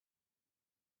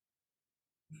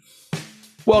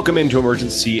Welcome into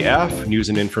Emergency F, news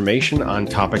and information on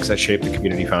topics that shape the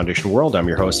community foundation world. I'm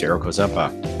your host, Eric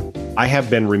Ozempa. I have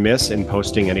been remiss in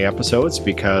posting any episodes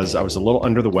because I was a little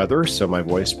under the weather, so my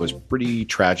voice was pretty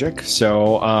tragic.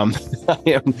 So I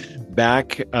am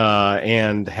back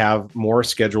and have more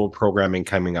scheduled programming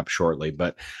coming up shortly.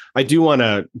 But I do want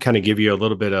to kind of give you a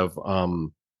little bit of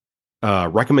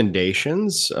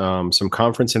recommendations, some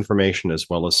conference information, as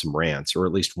well as some rants, or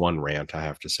at least one rant, I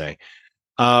have to say.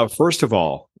 First of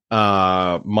all,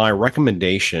 my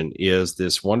recommendation is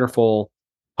this wonderful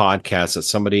podcast that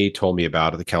somebody told me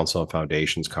about at the Council of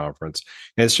Foundations conference.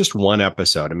 And it's just one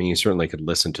episode. I mean, you certainly could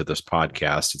listen to this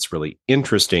podcast. It's really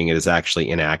interesting. It is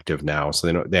actually inactive now,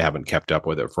 so they haven't kept up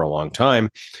with it for a long time.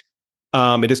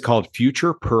 It is called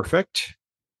Future Perfect,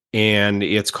 and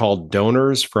it's called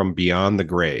Donors from Beyond the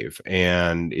Grave.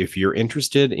 And if you're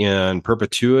interested in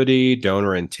perpetuity,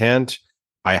 donor intent,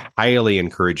 I highly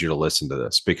encourage you to listen to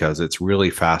this because it's really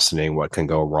fascinating what can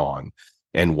go wrong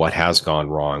and what has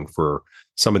gone wrong for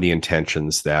some of the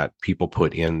intentions that people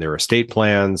put in their estate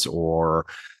plans or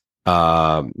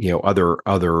other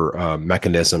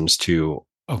mechanisms to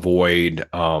avoid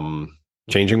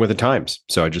changing with the times.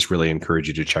 So I just really encourage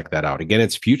you to check that out. Again,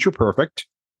 it's Future Perfect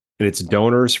and it's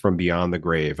Donors from Beyond the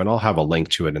Grave, and I'll have a link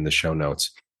to it in the show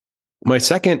notes. My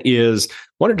second is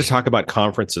wanted to talk about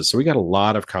conferences. So we got a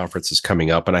lot of conferences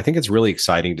coming up, and I think it's really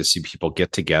exciting to see people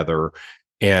get together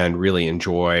and really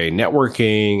enjoy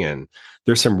networking. And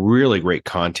there's some really great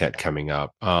content coming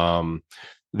up.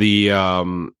 The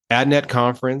AdNet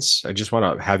conference, I just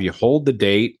want to have you hold the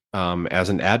date. As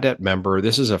an AdNet member,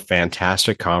 this is a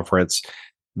fantastic conference.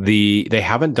 They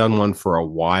haven't done one for a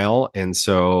while, and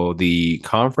so the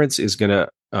conference is going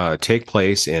to take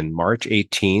place in March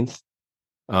 18th.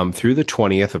 Through the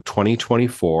 20th of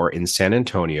 2024 in San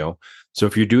Antonio. So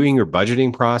if you're doing your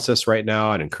budgeting process right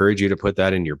now, I'd encourage you to put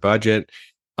that in your budget.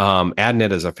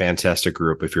 AdNet is a fantastic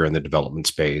group if you're in the development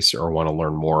space or want to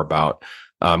learn more about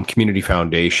community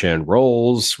foundation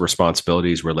roles,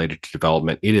 responsibilities related to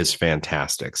development. It is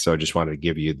fantastic. So I just wanted to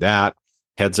give you that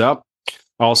heads up.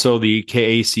 Also, the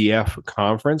KACF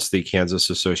conference, the Kansas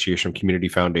Association of Community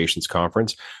Foundations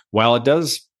conference, while it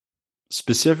does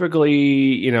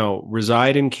specifically,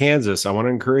 reside in Kansas, I want to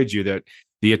encourage you that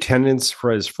the attendance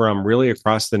is from really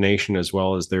across the nation, as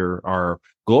well as there are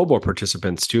global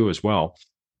participants too, as well.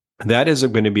 That is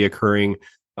going to be occurring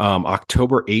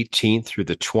October 18th through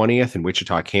the 20th in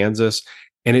Wichita, Kansas.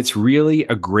 And it's really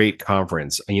a great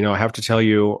conference. I have to tell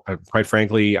you, quite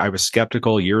frankly, I was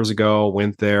skeptical years ago,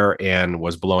 went there and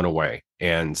was blown away.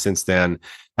 And since then,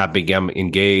 I've become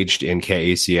engaged in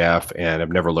KACF and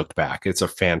I've never looked back. It's a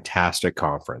fantastic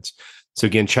conference. So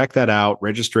again, check that out.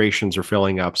 Registrations are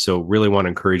filling up. So really want to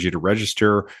encourage you to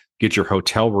register, get your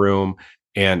hotel room,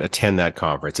 and attend that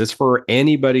conference. It's for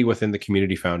anybody within the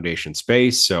community foundation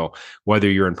space. So whether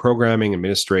you're in programming,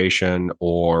 administration,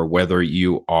 or whether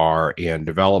you are in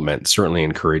development, certainly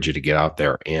encourage you to get out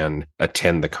there and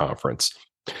attend the conference.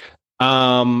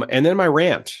 And then my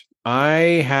rant.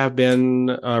 I have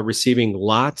been receiving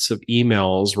lots of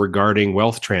emails regarding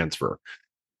wealth transfer.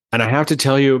 And I have to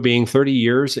tell you, being 30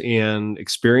 years in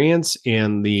experience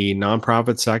in the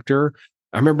nonprofit sector,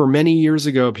 I remember many years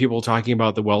ago, people talking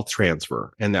about the wealth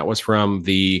transfer, and that was from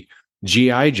the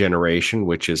GI generation,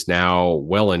 which is now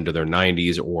well into their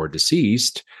 90s or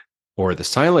deceased, or the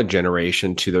silent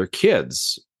generation to their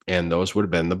kids. And those would have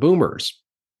been the boomers.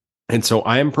 And so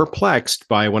I am perplexed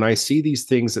by when I see these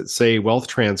things that say wealth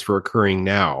transfer occurring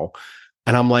now.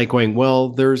 And I'm like going, well,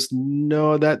 there's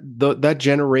no, that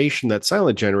generation, that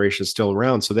silent generation is still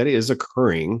around. So that is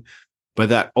occurring. But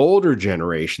that older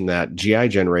generation, that GI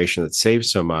generation that saved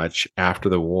so much after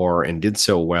the war and did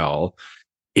so well,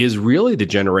 is really the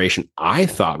generation I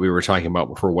thought we were talking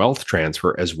about for wealth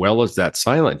transfer, as well as that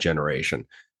silent generation.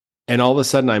 And all of a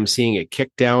sudden, I'm seeing it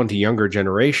kick down to younger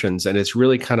generations. And it's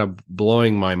really kind of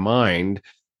blowing my mind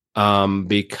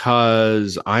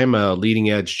because I'm a leading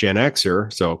edge Gen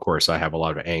Xer. So, of course, I have a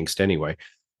lot of angst anyway.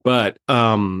 But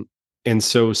and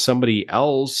so somebody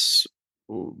else,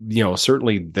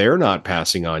 certainly they're not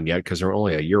passing on yet because they're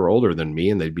only a year older than me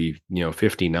and they'd be,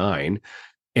 59.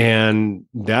 And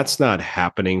that's not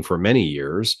happening for many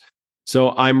years.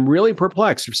 So I'm really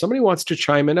perplexed. If somebody wants to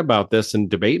chime in about this and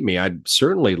debate me, I'd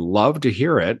certainly love to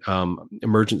hear it.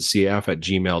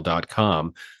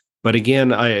 emergencyf@gmail.com. But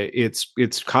again,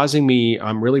 it's causing me,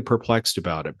 I'm really perplexed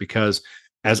about it because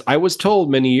as I was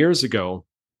told many years ago,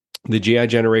 the GI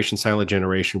generation, silent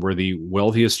generation were the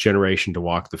wealthiest generation to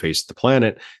walk the face of the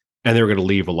planet. And they were going to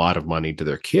leave a lot of money to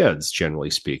their kids, generally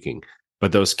speaking.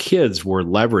 But those kids were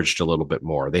leveraged a little bit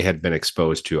more. They had been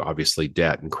exposed to obviously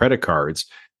debt and credit cards.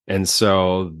 And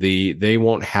so they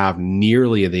won't have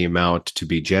nearly the amount to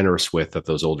be generous with that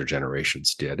those older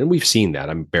generations did. And we've seen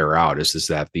that. Bear out is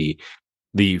that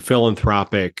the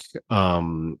philanthropic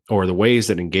or the ways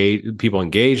that people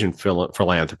engage in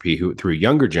philanthropy through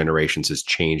younger generations has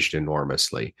changed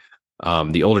enormously.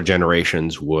 The older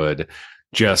generations would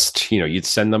just, you'd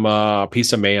send them a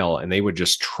piece of mail and they would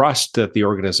just trust that the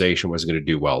organization was going to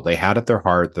do well. They had at their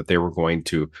heart that they were going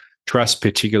to trust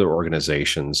particular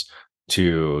organizations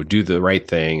to do the right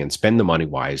thing and spend the money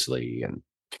wisely and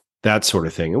that sort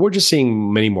of thing. And we're just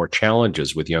seeing many more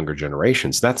challenges with younger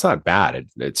generations. That's not bad.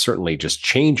 It certainly just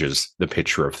changes the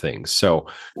picture of things. So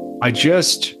I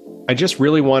just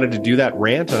really wanted to do that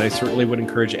rant, and I certainly would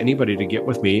encourage anybody to get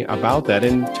with me about that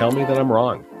and tell me that I'm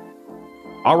wrong.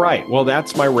 All right. Well,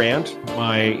 that's my rant,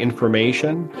 my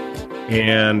information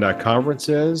and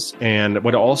conferences, and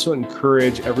would also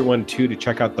encourage everyone to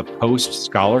check out the post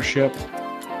scholarship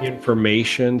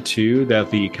information too that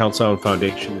the Council on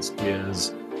Foundations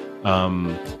is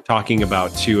talking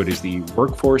about too. It is the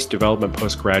Workforce Development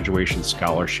Post-Graduation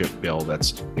Scholarship Bill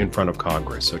that's in front of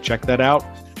Congress. So check that out.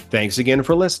 Thanks again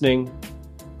for listening.